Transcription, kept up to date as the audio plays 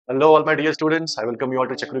Hello, all my dear students. I welcome you all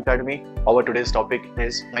to Chakravyuh Academy. Our today's topic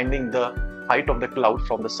is finding the height of the cloud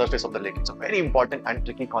from the surface of the lake. It's a very important and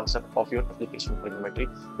tricky concept of your application of trigonometry.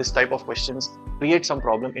 This type of questions create some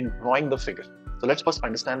problem in drawing the figure. So let's first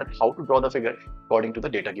understand that how to draw the figure according to the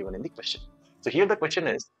data given in the question. So here the question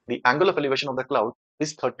is the angle of elevation of the cloud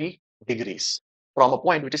is 30 degrees from a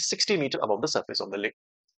point which is 60 meters above the surface of the lake.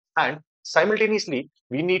 And simultaneously,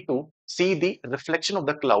 we need to see the reflection of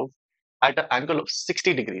the cloud at an angle of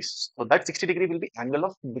 60 degrees. So that 60 degree will be angle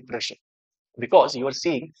of depression because you are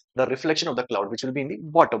seeing the reflection of the cloud which will be in the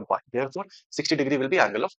bottom part. Therefore, 60 degree will be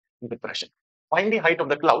angle of depression. Find the height of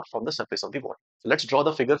the cloud from the surface of the water. So let's draw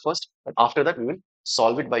the figure first, and after that we will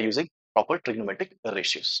solve it by using proper trigonometric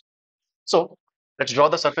ratios. So let's draw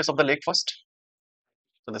the surface of the lake first.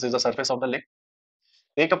 So this is the surface of the lake.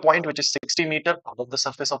 Take a point which is 60 meter above the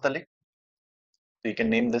surface of the lake. So you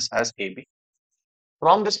can name this as AB.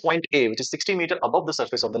 From this point A, which is 60 meter above the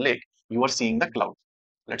surface of the lake, you are seeing the cloud.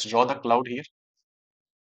 Let's draw the cloud here.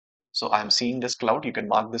 So I am seeing this cloud. You can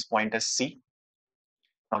mark this point as C.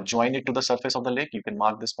 Now join it to the surface of the lake. You can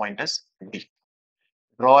mark this point as D.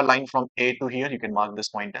 Draw a line from A to here. You can mark this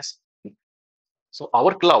point as B. So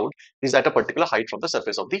our cloud is at a particular height from the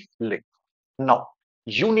surface of the lake. Now,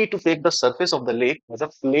 you need to take the surface of the lake as a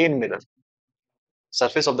plane mirror.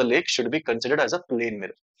 Surface of the lake should be considered as a plane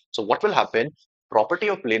mirror. So what will happen? Property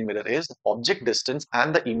of plane mirror is the object distance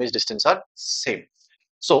and the image distance are same.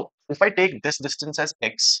 So if I take this distance as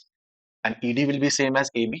x and ED will be same as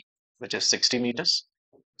AB, which is 60 meters.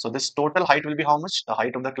 So this total height will be how much? The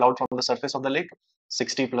height of the cloud from the surface of the lake,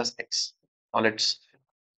 60 plus x. Now let's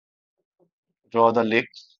draw the lake.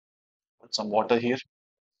 Put some water here.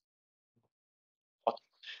 Okay.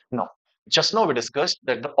 Now, just now we discussed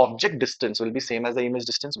that the object distance will be same as the image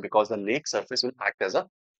distance because the lake surface will act as a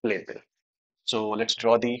plane mirror. So let's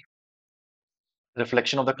draw the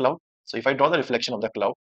reflection of the cloud. So if I draw the reflection of the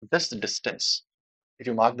cloud, this distance, if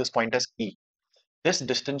you mark this point as E, this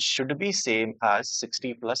distance should be same as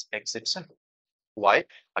 60 plus x itself. Why?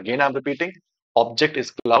 Again, I'm repeating, object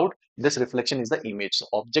is cloud, this reflection is the image. So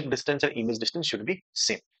object distance and image distance should be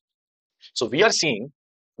same. So we are seeing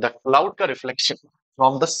the cloud ka reflection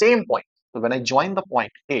from the same point. So when I join the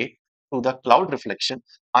point A to the cloud reflection,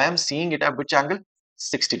 I am seeing it at which angle?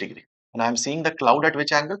 60 degree. And I am seeing the cloud at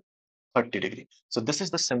which angle? 30 degree. So this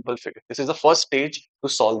is the simple figure. This is the first stage to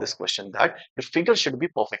solve this question, that the figure should be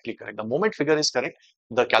perfectly correct. The moment figure is correct,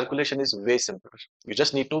 the calculation is way simpler. You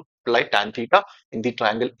just need to apply tan theta in the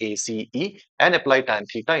triangle ACE and apply tan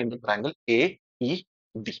theta in the triangle AED.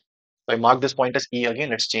 So I mark this point as E again.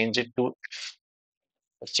 Let's change to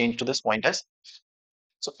this point as.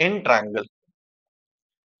 So in triangle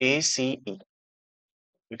ACE,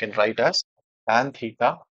 you can write as tan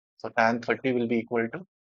theta. So tan 30 will be equal to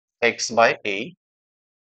x by A.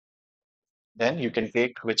 Then you can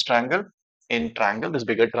take which triangle? In triangle, this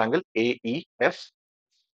bigger triangle, AEF.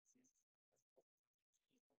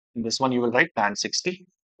 In this one, you will write tan 60.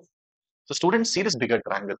 So students, see this bigger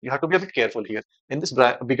triangle. You have to be a bit careful here. In this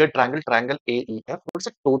bigger triangle, triangle AEF, what's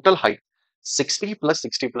the total height? 60 plus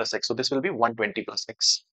 60 plus x. So this will be 120 plus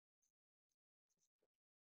x.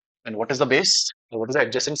 And what is the base? What is the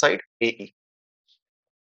adjacent side? AE.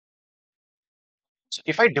 So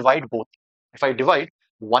if I divide both, if I divide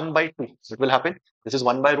 1 by 2, what will happen? This is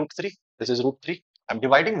 1 by root 3. This is root 3. I'm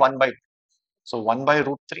dividing 1 by 2. So 1 by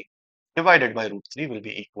root 3 divided by root 3 will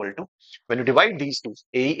be equal to, when you divide these two,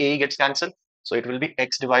 A gets cancelled. So it will be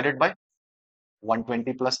x divided by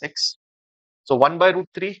 120 plus x. So 1 by root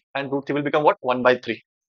 3 and root 3 will become what? 1 by 3.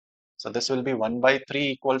 So this will be 1 by 3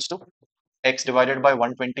 equals to x divided by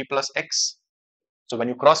 120 plus x. So when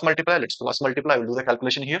you cross multiply, let's cross multiply. We'll do the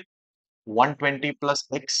calculation here. 120 plus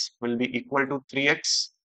x will be equal to 3x.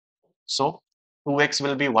 So 2x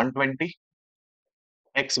will be 120.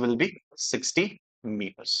 X will be 60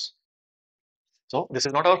 meters. So this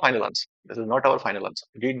is not our final answer. This is not our final answer.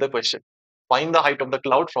 Read the question. Find the height of the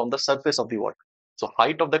cloud from the surface of the water. So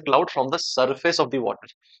height of the cloud from the surface of the water.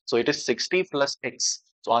 So it is 60 plus x.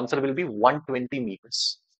 So answer will be 120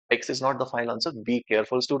 meters. X is not the final answer. Be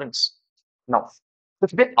careful, students. Now,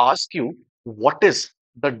 if they ask you what is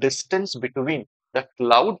the distance between the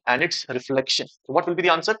cloud and its reflection, so what will be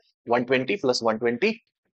the answer? 120 plus 120.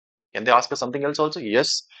 Can they ask us something else also?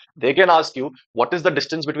 Yes, they can ask you what is the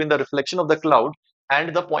distance between the reflection of the cloud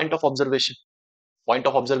and the point of observation. Point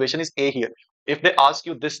of observation is A here. If they ask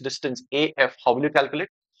you this distance AF, how will you calculate?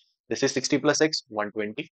 This is 60 plus x,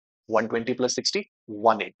 120. 120 plus 60,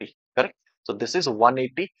 180. Correct? So this is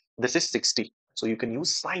 180. This is 60. So you can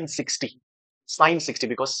use sine 60. Sine 60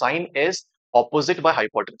 because sine is Opposite by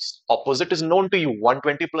hypotenuse. Opposite is known to you,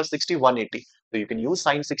 120 plus 60, 180. So you can use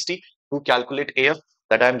sine 60 to calculate AF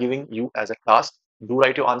that I am giving you as a task. Do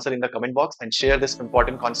write your answer in the comment box and share this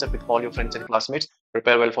important concept with all your friends and classmates.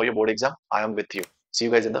 Prepare well for your board exam. I am with you. See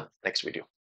you guys in the next video.